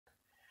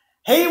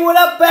Hey, what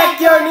up,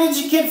 Backyard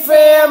Ninja Kid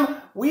fam?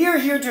 We are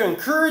here to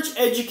encourage,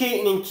 educate,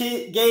 and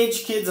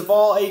engage kids of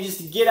all ages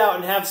to get out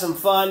and have some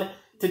fun.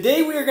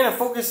 Today we are going to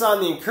focus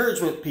on the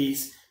encouragement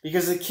piece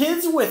because the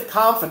kids with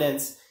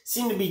confidence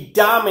seem to be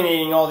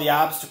dominating all the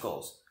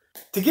obstacles.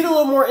 To get a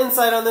little more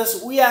insight on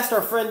this, we asked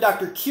our friend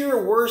Dr.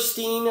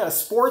 Werstein, a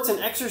sports and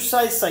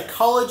exercise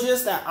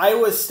psychologist at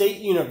Iowa State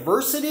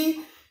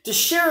University, to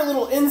share a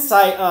little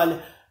insight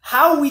on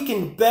how we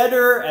can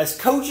better, as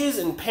coaches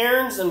and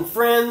parents and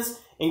friends,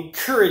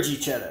 encourage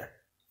each other.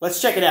 Let's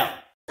check it out.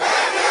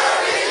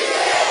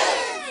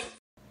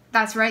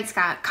 That's right,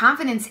 Scott.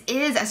 Confidence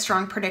is a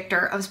strong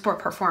predictor of sport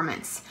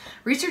performance.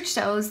 Research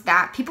shows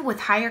that people with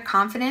higher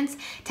confidence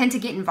tend to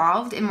get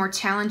involved in more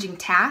challenging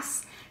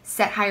tasks,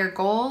 set higher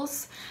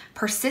goals,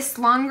 persist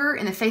longer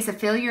in the face of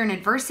failure and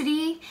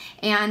adversity,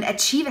 and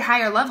achieve at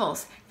higher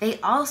levels. They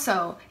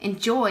also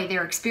enjoy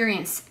their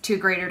experience to a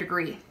greater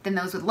degree than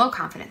those with low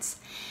confidence.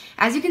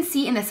 As you can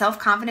see in the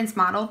self-confidence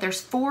model,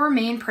 there's 4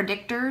 main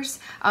predictors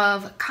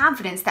of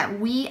confidence that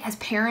we as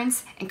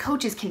parents and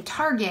coaches can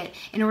target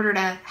in order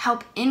to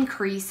help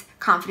increase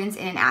confidence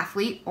in an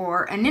athlete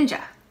or a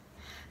ninja.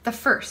 The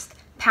first,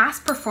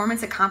 past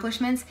performance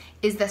accomplishments,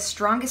 is the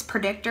strongest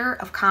predictor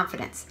of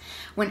confidence.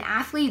 When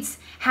athletes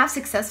have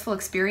successful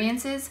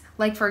experiences,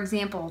 like for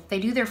example,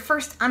 they do their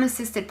first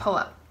unassisted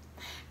pull-up,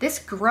 this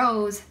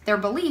grows their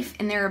belief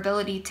in their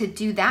ability to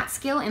do that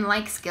skill and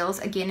like skills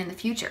again in the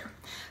future.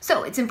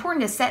 So it's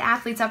important to set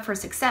athletes up for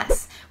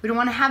success. We don't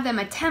want to have them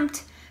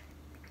attempt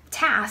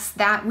tasks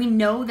that we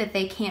know that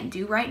they can't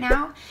do right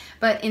now,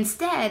 but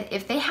instead,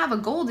 if they have a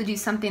goal to do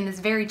something that's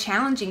very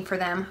challenging for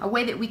them, a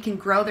way that we can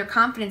grow their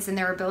confidence in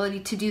their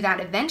ability to do that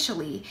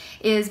eventually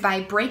is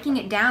by breaking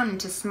it down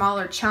into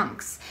smaller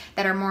chunks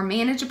that are more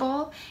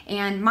manageable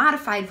and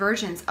modified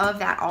versions of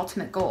that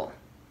ultimate goal.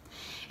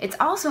 It's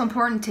also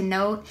important to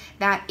note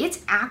that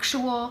it's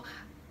actual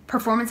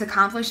performance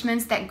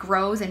accomplishments that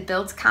grows and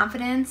builds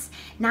confidence,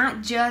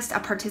 not just a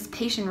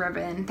participation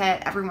ribbon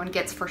that everyone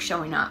gets for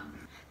showing up.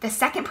 The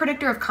second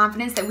predictor of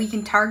confidence that we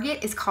can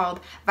target is called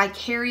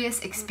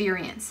vicarious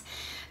experience.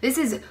 This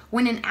is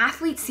when an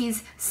athlete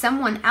sees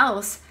someone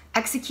else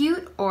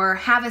execute or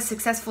have a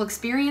successful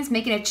experience,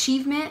 make an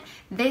achievement.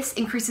 This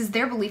increases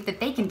their belief that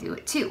they can do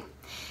it too.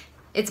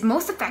 It's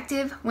most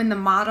effective when the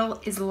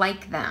model is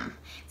like them.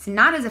 It's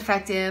not as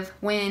effective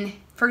when,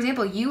 for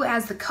example, you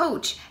as the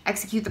coach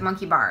execute the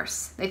monkey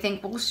bars. They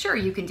think, well, sure,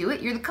 you can do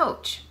it. You're the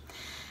coach.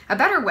 A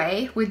better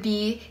way would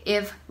be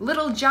if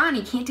little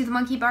Johnny can't do the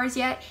monkey bars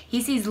yet.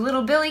 He sees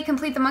little Billy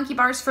complete the monkey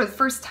bars for the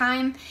first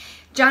time.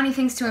 Johnny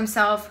thinks to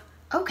himself,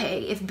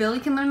 okay, if Billy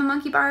can learn the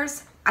monkey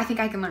bars, I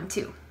think I can learn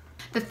too.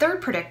 The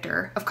third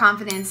predictor of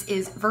confidence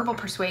is verbal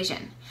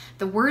persuasion.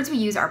 The words we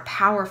use are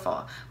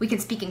powerful. We can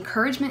speak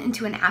encouragement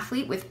into an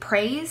athlete with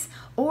praise,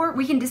 or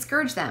we can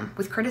discourage them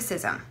with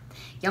criticism.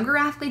 Younger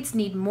athletes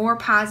need more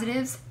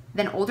positives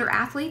than older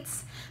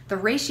athletes. The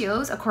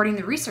ratios, according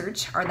to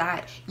research, are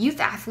that youth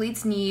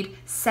athletes need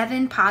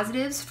 7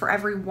 positives for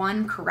every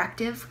 1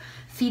 corrective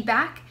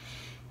feedback.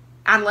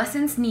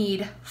 Adolescents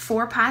need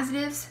 4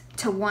 positives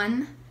to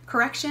 1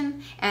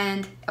 correction,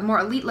 and more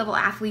elite level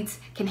athletes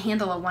can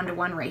handle a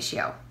 1-to-1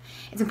 ratio.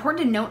 It's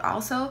important to note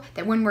also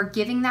that when we're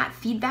giving that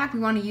feedback, we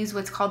want to use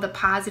what's called the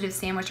positive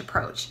sandwich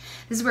approach.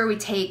 This is where we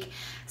take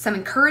some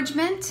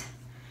encouragement,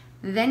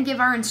 then give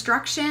our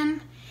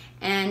instruction,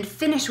 and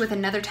finish with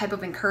another type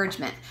of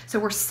encouragement. So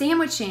we're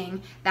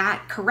sandwiching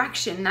that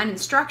correction, that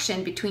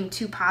instruction between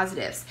 2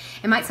 positives.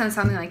 It might sound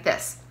something like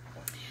this.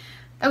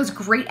 That was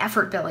great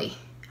effort, Billy.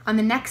 On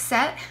the next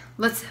set,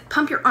 let's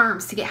pump your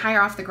arms to get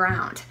higher off the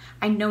ground.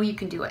 I know you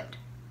can do it.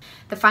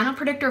 The final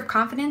predictor of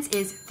confidence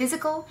is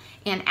physical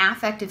and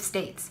affective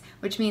states,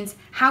 which means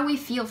how we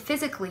feel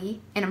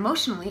physically and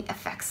emotionally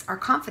affects our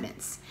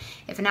confidence.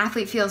 If an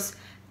athlete feels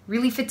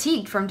really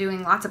fatigued from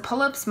doing lots of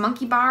pull-ups,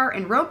 monkey bar,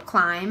 and rope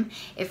climb,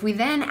 if we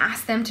then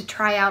ask them to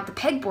try out the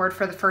pegboard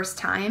for the first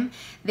time,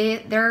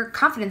 their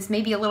confidence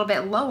may be a little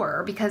bit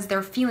lower because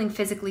they're feeling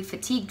physically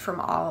fatigued from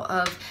all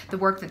of the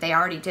work that they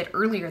already did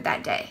earlier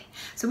that day.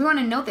 So we want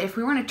to note that if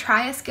we want to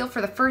try a skill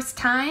for the first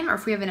time, or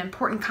if we have an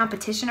important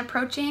competition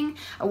approaching,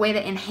 a way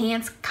to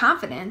enhance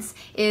confidence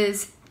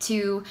is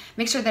to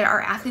make sure that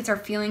our athletes are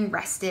feeling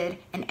rested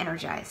and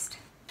energized.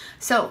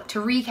 So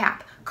to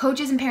recap,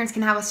 coaches and parents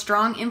can have a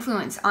strong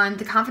influence on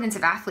the confidence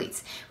of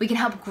athletes. We can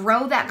help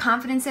grow that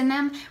confidence in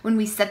them when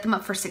we set them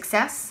up for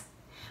success,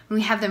 when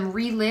we have them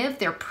relive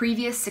their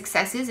previous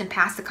successes and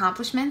past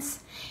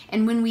accomplishments,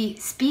 and when we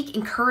speak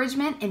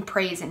encouragement and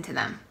praise into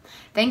them.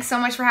 Thanks so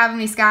much for having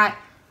me, Scott.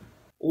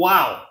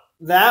 Wow,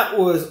 that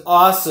was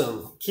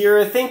awesome.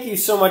 Kira, thank you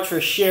so much for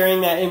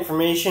sharing that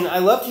information. I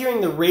loved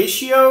hearing the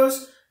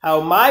ratios, how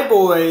my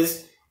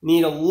boys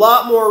need a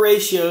lot more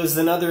ratios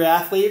than other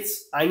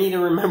athletes. I need to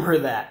remember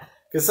that,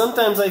 because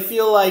sometimes I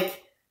feel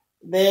like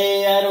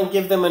I don't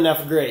give them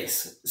enough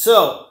grace.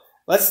 So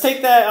let's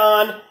take that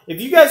on.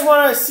 If you guys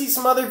want to see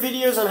some other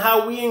videos on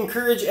how we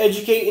encourage,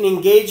 educate, and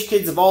engage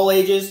kids of all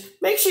ages,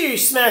 make sure you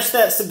smash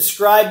that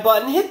subscribe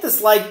button. Hit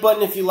this like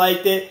button if you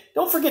liked it.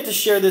 Don't forget to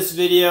share this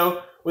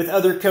video with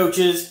other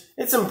coaches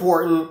It's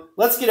important.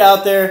 Let's get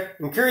out there,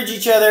 encourage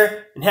each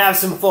other, and have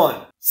some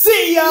fun.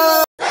 See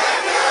ya!